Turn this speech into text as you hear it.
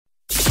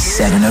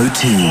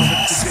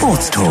31702.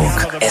 Sports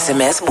Talk.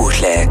 SMS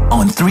Buhle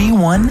on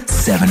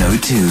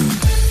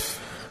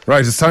 31702.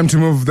 Right, it's time to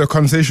move the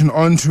conversation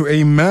on to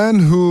a man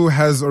who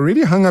has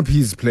already hung up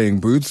his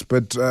playing boots,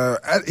 but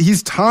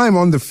his time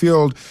on the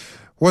field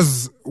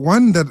was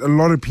one that a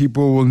lot of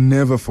people will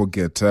never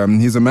forget.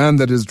 He's a man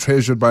that is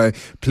treasured by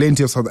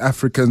plenty of South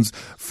Africans,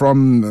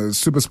 from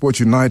SuperSport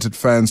United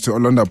fans to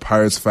Orlando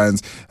Pirates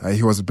fans.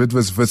 He was a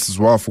Bidvest Wits as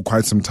well for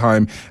quite some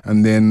time,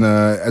 and then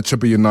at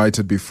Chippa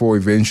United before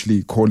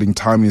eventually calling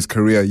time in his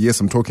career. Yes,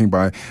 I'm talking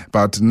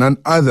about none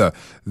other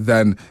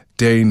than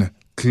Dane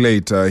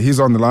Clayton. He's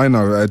on the line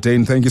now.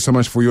 Dane, thank you so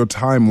much for your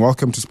time.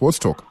 Welcome to Sports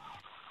Talk.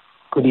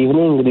 Good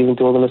evening. Good evening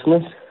to all the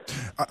listeners.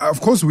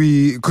 Of course,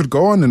 we could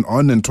go on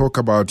and talk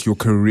about your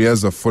career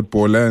as a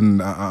footballer,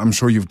 and I'm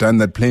sure you've done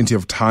that plenty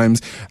of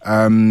times.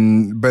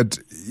 But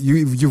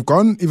you've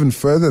gone even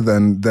further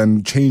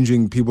than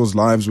changing people's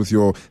lives with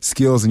your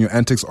skills and your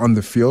antics on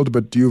the field.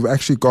 But you've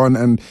actually gone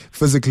and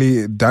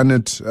physically done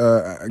it.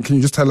 Can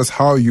you just tell us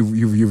how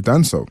you've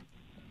done so?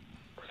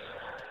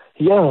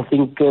 Yeah, I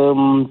think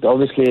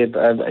obviously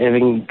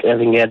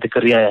having had the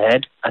career I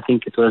had, I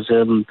think it was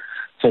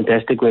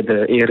fantastic with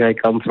the area I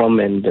come from,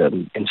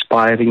 and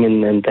inspiring,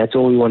 and that's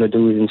all we want to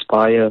do is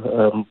inspire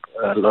a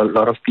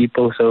lot of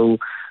people. So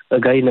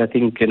again, I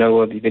think,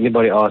 if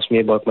anybody asks me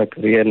about my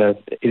career and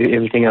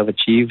everything I've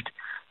achieved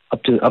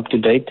up to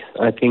date,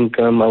 I think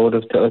I would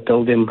have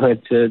told them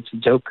it's a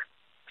joke.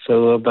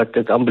 So, but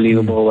it's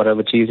unbelievable what I've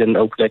achieved, and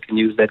hopefully I can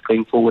use that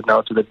going forward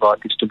now to the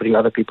advantage to bring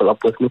other people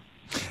up with me.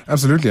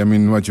 Absolutely. I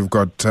mean, you've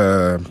got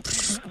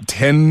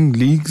 10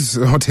 leagues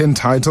or 10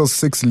 titles,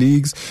 6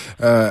 leagues,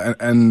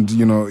 and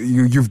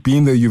you've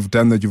been there, you've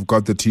done that, you've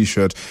got the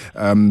T-shirt,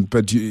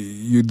 but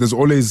there's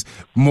always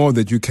more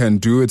that you can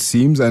do, it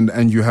seems,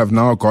 and you have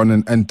now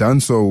gone and done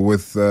so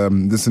with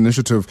this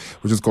initiative,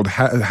 which is called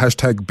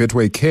hashtag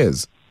Betway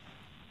Cares.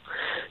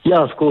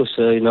 Yeah, of course.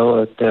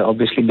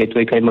 Obviously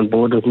Betway came on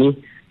board with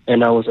me,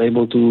 and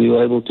we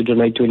were able to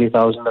donate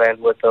 20,000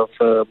 Rand worth of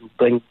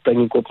playing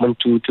equipment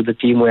to the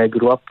team where I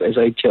grew up as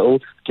an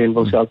 8-year-old,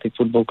 Glenville Celtic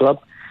Football Club.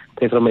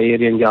 They're from an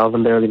area in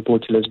Garvendale in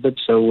Port Elizabeth.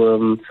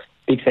 So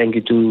big thank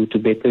you to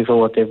Betway for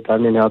what they've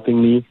done in helping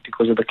me,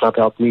 because of the club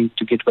helped me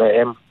to get where I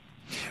am.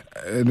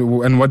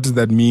 And what does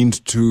that mean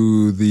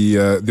to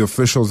the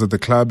officials at the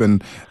club,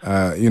 and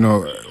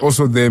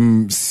also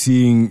them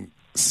seeing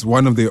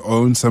one of their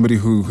own, somebody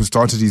who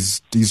started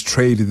his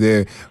trade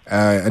there,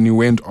 and he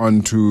went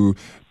on to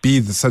be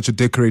such a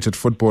decorated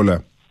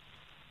footballer?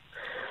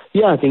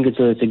 Yeah, I think it's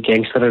a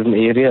gangster-ridden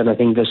area, and I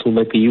think this will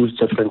make a huge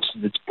difference.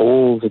 It's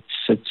balls,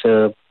 it's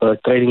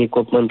training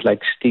equipment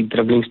like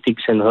dribbling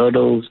sticks and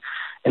hurdles,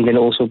 and then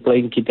also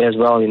playing kit as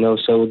well.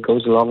 So it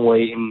goes a long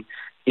way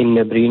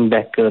in bringing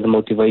back the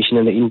motivation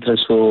and the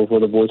interest for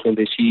the boys when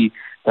they see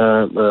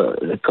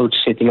the coach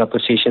setting up a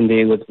session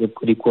there with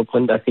good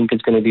equipment. I think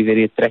it's going to be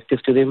very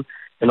attractive to them,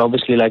 and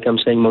obviously, like I'm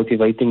saying,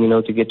 motivating,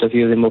 to get a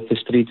few of them off the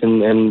street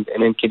and then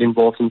get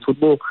involved in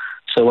football.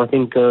 So I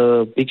think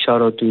big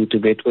shout out to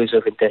Betway. It's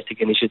a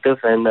fantastic initiative,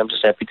 and I'm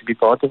just happy to be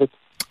part of it.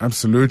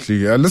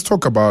 Absolutely. Let's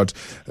talk about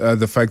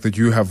the fact that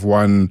you have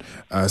won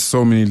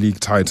so many league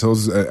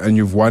titles, and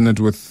you've won it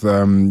with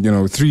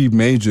 3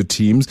 major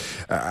teams.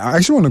 I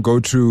actually want to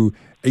go to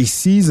a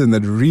season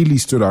that really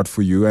stood out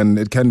for you, and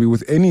it can be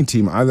with any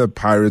team, either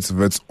Pirates,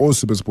 Wits, or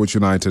SuperSport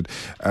United.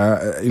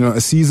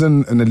 A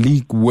season and a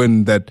league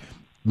win that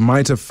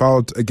might have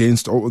felt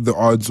against all the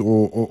odds,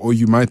 or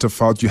you might have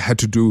felt you had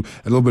to do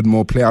a little bit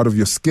more, play out of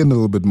your skin a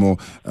little bit more,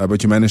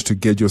 but you managed to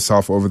get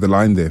yourself over the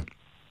line there.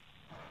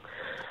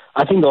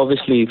 I think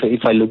obviously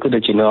if I look at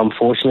it, I'm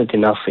fortunate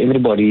enough.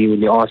 Everybody,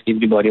 when you ask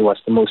everybody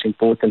what's the most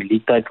important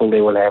league title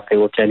they will have, they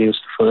will tell you it's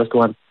the first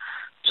one.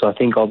 So I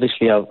think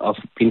obviously I've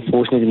been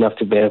fortunate enough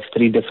to have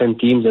 3 different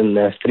teams and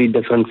 3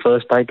 different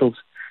first titles.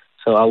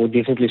 So I would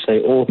definitely say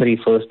all 3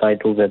 first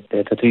titles at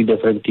the 3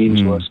 different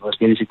teams was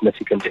very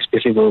significant,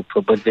 especially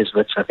for Bidvest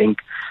Wits. I think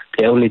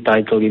the only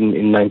title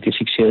in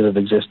 96 years of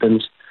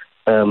existence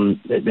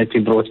that we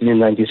brought in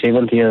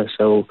 97th year.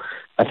 So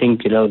I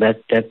think,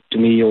 that to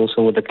me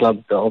also, with the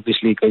club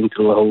obviously going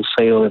through a whole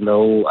sale and the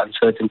whole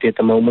uncertainty at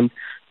the moment,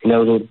 it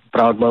was a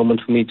proud moment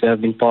for me to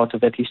have been part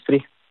of that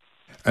history.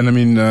 And I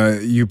mean,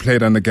 you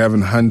played under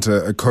Gavin Hunt,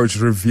 a coach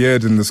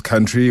revered in this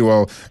country,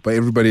 well, by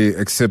everybody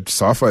except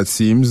Safa, it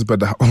seems.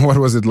 But what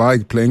was it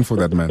like playing for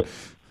that man?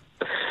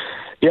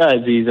 Yeah,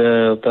 he's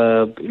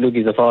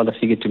a father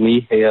figure to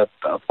me.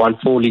 I've won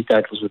 4 league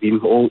titles with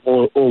him,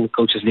 all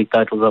coaches' league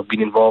titles I've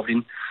been involved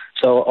in.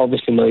 So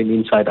obviously know him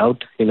inside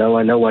out. I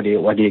know what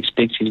he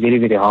expects. He's very,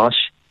 very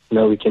harsh.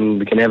 We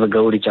can have a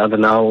go at each other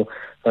now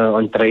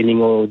on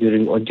training or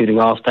during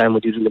halftime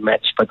or during the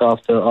match. But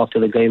after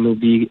the game, we'll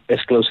be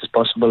as close as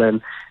possible, and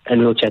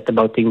we'll chat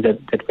about things that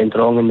went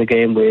wrong in the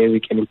game, where we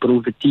can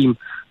improve the team.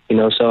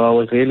 So I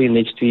was really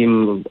next to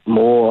him,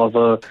 more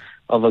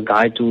of a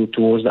guy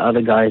towards the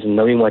other guys, and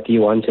knowing what he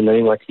wants and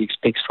knowing what he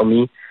expects from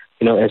me,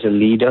 as a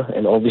leader,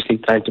 and obviously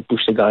trying to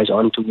push the guys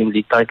on to win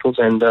league titles.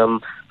 And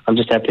I'm I'm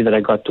just happy that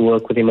I got to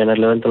work with him and I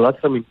learned a lot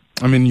from him.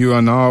 I mean, you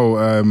are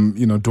now,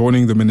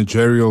 donning the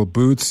managerial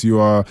boots. You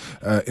are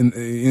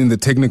in the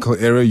technical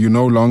area. You're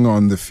no longer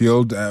on the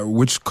field.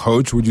 Which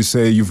coach would you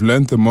say you've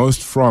learned the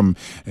most from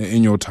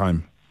in your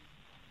time?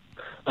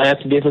 I have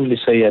to definitely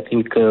say, I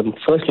think,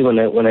 firstly,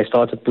 when I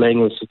started playing,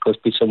 it was Coach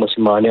Pitso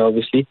Mosimane,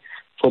 obviously.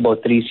 For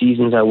about 3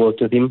 seasons, I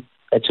worked with him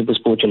at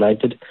SuperSport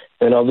United.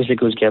 Then obviously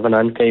Coach Gavin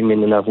Hunt came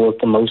in, and I've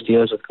worked the most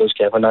years with Coach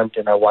Gavin Hunt,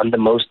 and I won the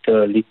most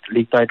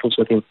league titles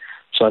with him.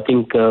 So I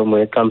think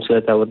when it comes to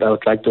that, I would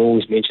like to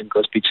always mention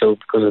Coach Pitso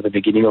because of the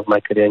beginning of my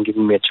career and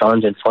giving me a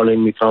chance and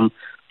following me from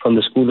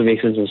the School of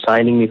Excellence and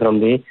signing me from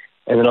there.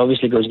 And then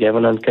obviously Coach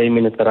Gavin Hunt came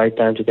in at the right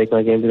time to take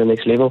my game to the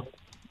next level.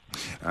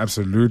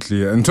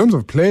 Absolutely. In terms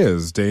of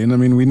players, Dane, I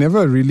mean, we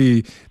never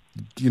really,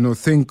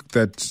 think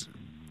that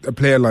a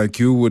player like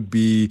you would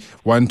be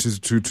one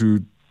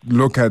to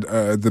look at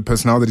the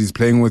personnel that he's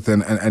playing with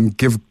and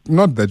give,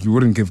 not that you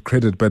wouldn't give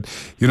credit, but,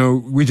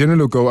 we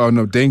generally go, oh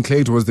no, Dane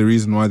Clayton was the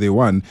reason why they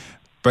won.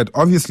 But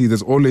obviously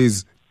there's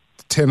always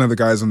 10 other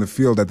guys on the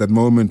field at that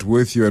moment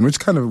with you. And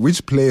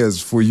which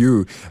players for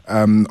you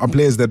are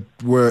players that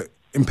were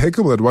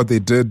impeccable at what they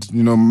did,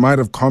 might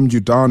have calmed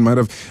you down, might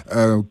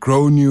have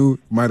grown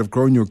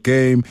your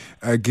game,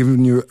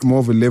 given you more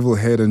of a level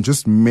head and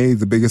just made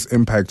the biggest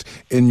impact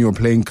in your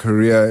playing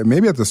career,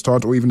 maybe at the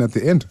start or even at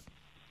the end?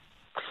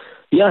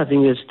 Yeah, I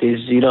think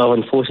there's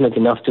I'm fortunate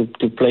enough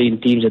to play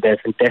in teams that have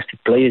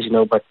fantastic players,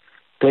 but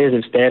players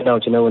that stand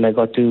out, when I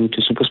got to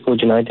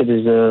SuperSport United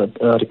is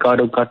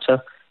Ricardo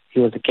Katsa. He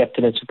was the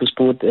captain at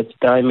SuperSport at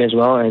the time as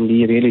well, and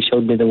he really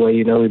showed me the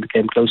way, we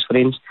became close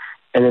friends.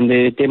 And then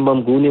the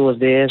Themba Mnguni was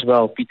there as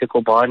well, Peter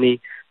Kobani.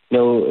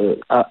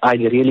 I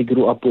really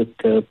grew up with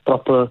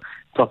proper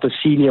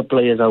senior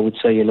players, I would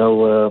say,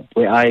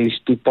 where I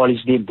used to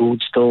polish their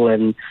boots still,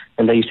 and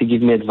they used to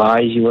give me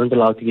advice. You weren't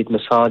allowed to get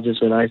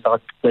massages when I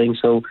started playing.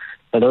 So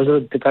those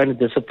are the kind of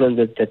disciplines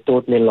that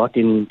taught me a lot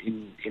in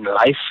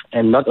life,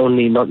 and not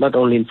only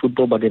in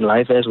football, but in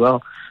life as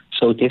well.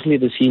 So definitely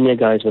the senior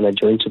guys when I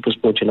joined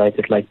SuperSport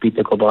United, like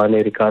Peter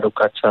Kobane, Ricardo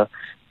Katsa,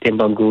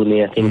 Themba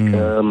Mnguni. I think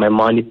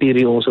Maimane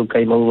Phiri also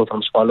came over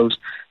from Swallows,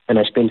 and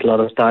I spent a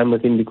lot of time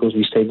with him because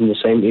we stayed in the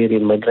same area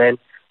in Midrand.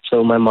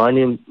 So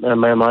Maimane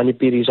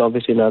Phiri is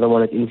obviously another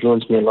one that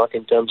influenced me a lot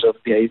in terms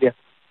of behavior.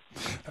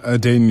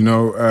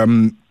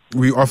 Dane,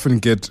 we often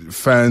get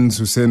fans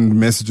who send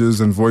messages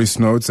and voice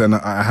notes, and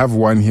I have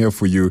one here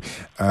for you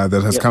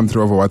that has come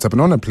through over WhatsApp,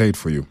 and I want to play it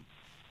for you.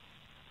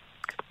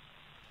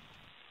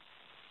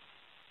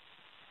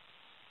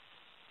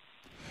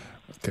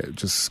 Okay,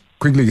 just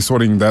quickly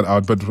sorting that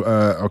out, but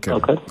okay,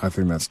 I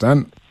think that's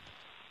done.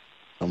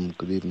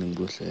 Good evening,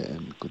 Buhle,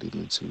 and good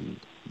evening to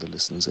the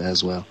listeners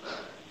as well.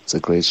 It's a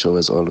great show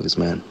as always,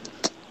 man.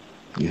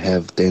 You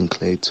have Dane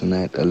Clay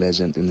tonight, a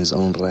legend in his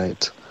own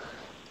right,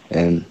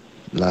 and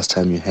last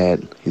time you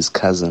had his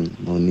cousin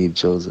Monique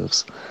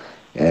Josephs,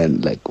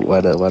 and like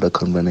what a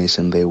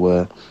combination they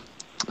were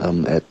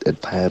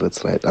at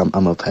Pirates, right?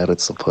 I'm a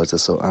Pirates supporter,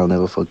 so I'll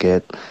never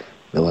forget.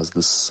 There was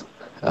this.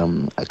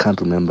 I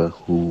can't remember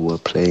who were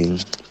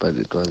playing, but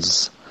it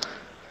was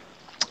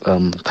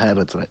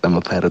Pirates, right? I'm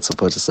a Pirates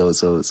supporter, so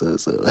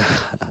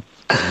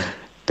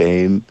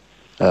Dane.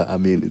 I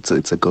mean,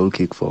 it's a goal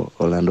kick for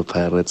Orlando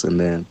Pirates, and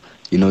then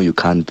you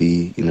can't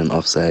be in an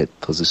offside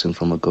position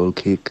from a goal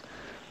kick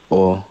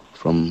or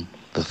from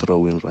the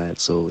throw-in, right?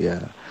 So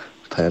yeah,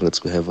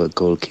 Pirates, we have a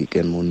goal kick,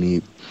 and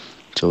Monique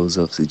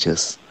Josephs, he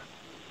just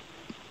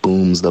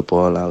booms the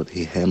ball out,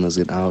 he hammers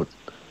it out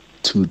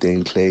to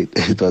Dane Clay.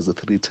 It was a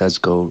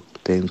 3-touch goal.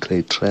 Dane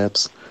Clay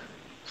traps.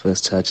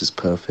 First touch is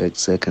perfect.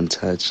 Second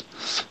touch,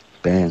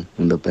 bang,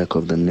 in the back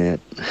of the net.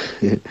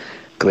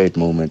 Great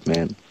moment,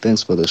 man.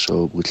 Thanks for the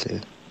show,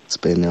 Butle. It's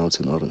Ben out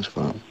in Orange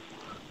Farm.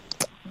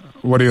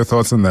 What are your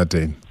thoughts on that,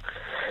 Dane?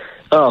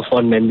 Oh,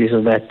 fun memories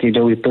of that.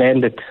 We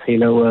planned it.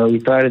 We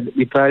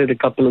tried it a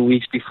couple of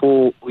weeks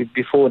before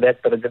that,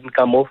 but it didn't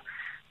come off.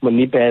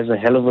 Monipe has a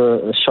hell of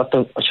a shot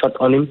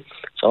on him.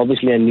 So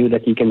obviously I knew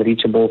that he can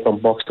reach a ball from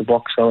box to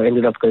box. So I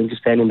ended up going to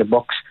stand in the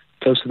box,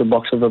 close to the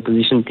box of the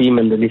opposition team,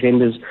 and the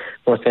defenders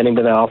were standing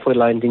by the halfway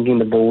line thinking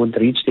the ball would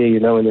reach there,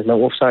 and there's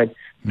no offside.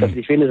 But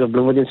the defenders of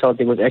Bloemfontein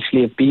Celtic was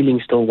actually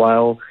appealing still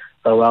while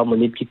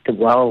Monipe kicked it,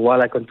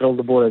 while I controlled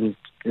the ball and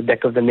the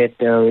back of the net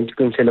and to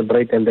go and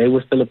celebrate, and they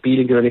were still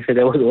appealing to the referee.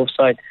 There was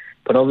offside,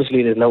 but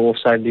obviously there's no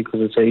offside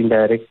because it's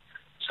indirect.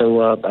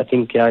 So I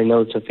think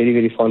it's a very,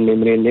 very fond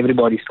memory, and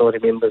everybody still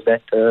remembers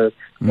that.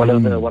 One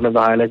of the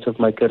highlights of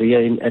my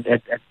career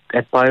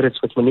at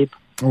Pirates with Monipe.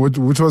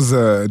 Which was?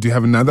 Do you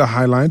have another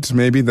highlight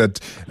maybe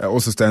that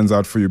also stands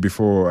out for you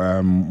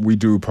before we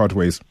do part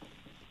ways?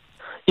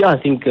 Yeah, I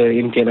think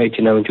MTN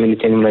 89 in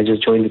 2010 when I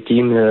just joined the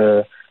team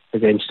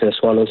against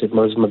Swallows at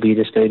Moses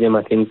Mabhida Stadium.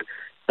 I think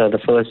the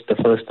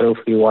first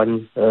trophy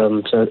won.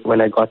 So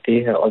when I got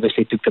there, I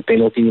obviously took the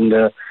penalty in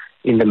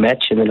the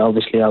match, and then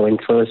obviously I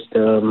went first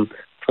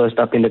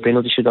up in the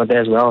penalty shootout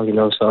as well.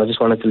 So I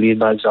just wanted to lead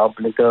by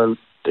example in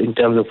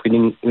terms of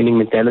winning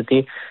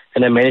mentality,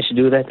 and I managed to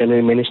do that, and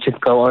we managed to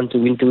go on to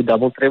win 2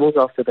 double trebles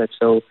after that.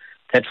 So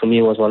that for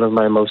me was one of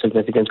my most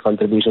significant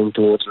contributions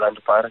towards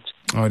Orlando Pirates.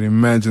 I'd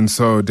imagine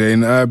so,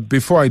 Dane.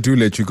 Before I do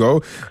let you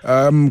go,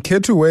 care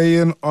to weigh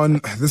in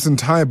on this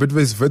entire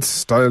Bidvest Wits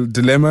style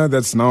dilemma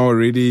that's now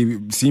already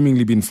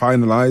seemingly been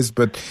finalized,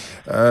 but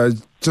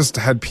just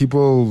had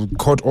people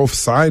caught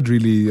offside,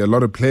 really. A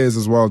lot of players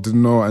as well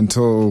didn't know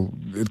until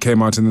it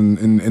came out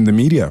in the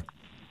media.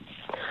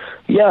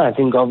 Yeah, I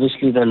think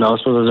obviously the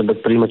announcement was a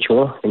bit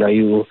premature.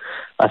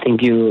 I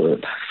think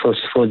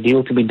for a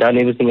deal to be done,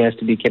 everything has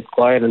to be kept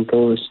quiet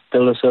until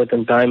still a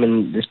certain time,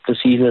 and the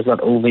season is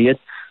not over yet.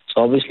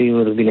 So obviously it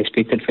would have been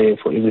expected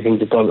for everything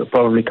to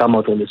probably come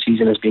out when the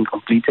season has been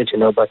completed,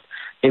 but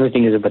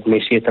everything is a bit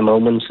messy at the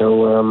moment.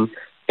 So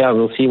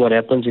we'll see what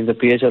happens. If the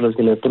PSL is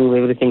going to approve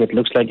everything, it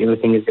looks like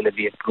everything is going to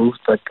be approved,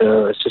 but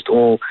it's just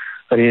all.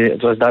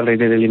 It was done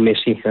really, really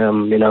messy,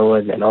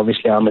 and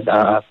obviously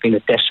I've been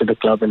attached to the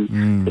club,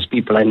 and there's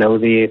people I know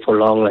there for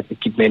long, like the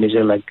kit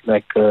manager, like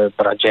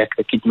Rajak,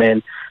 the kit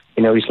man.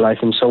 His life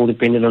and soul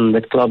depended on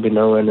that club,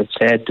 and it's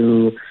sad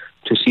to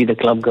see the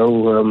club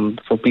go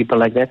for people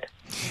like that.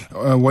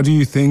 What do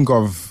you think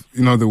of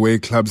the way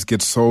clubs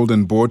get sold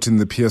and bought in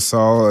the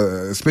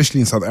PSL,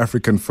 especially in South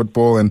African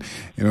football? And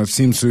it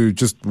seems to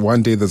just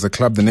one day there's a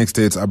club, the next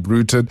day it's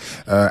uprooted,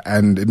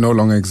 and it no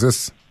longer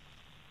exists.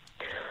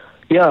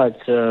 Yeah,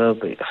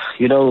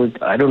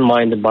 it's I don't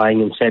mind the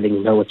buying and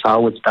selling. It's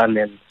how it's done,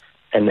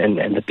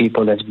 and the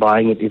people that's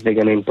buying it, if they're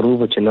going to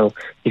improve it.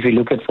 If you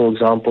look at, for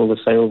example, the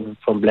sale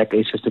from Black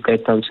Aces to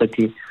Cape Town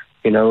City,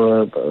 Cape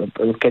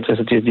Town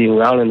City is doing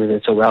well, and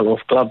it's a well-off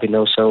club.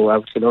 So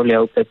I can only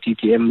hope that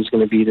TTM is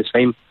going to be the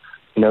same.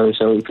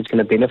 So if it's going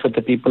to benefit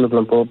the people of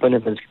Limpopo,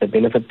 if it's going to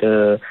benefit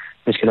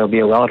there's going to be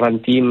a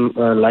well-run team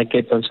like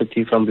Cape Town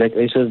City from Black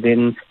Aces,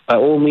 then by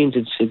all means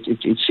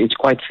it's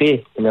quite fair.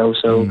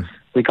 So.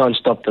 We can't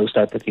stop those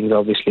type of things,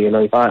 obviously.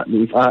 If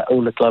I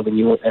own a club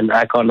and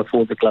I can't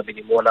afford the club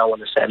anymore and I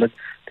want to sell it,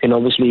 then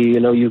obviously,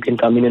 you can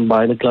come in and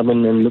buy the club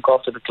and look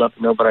after the club,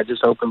 But I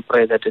just hope and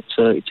pray that it's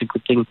a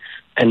good thing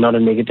and not a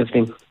negative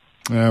thing.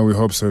 Yeah, we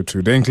hope so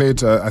too. Dane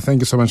Clayton, I thank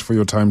you so much for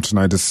your time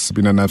tonight. It's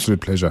been an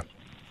absolute pleasure.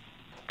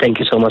 Thank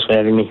you so much for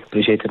having me.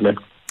 Appreciate it, man.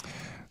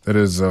 That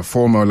is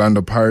former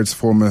Orlando Pirates,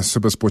 former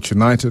SuperSport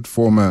United,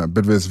 former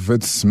Bidvest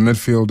Wits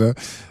midfielder,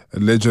 a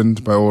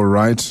legend by all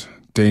right,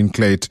 Dane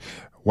Clayton.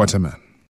 What a man.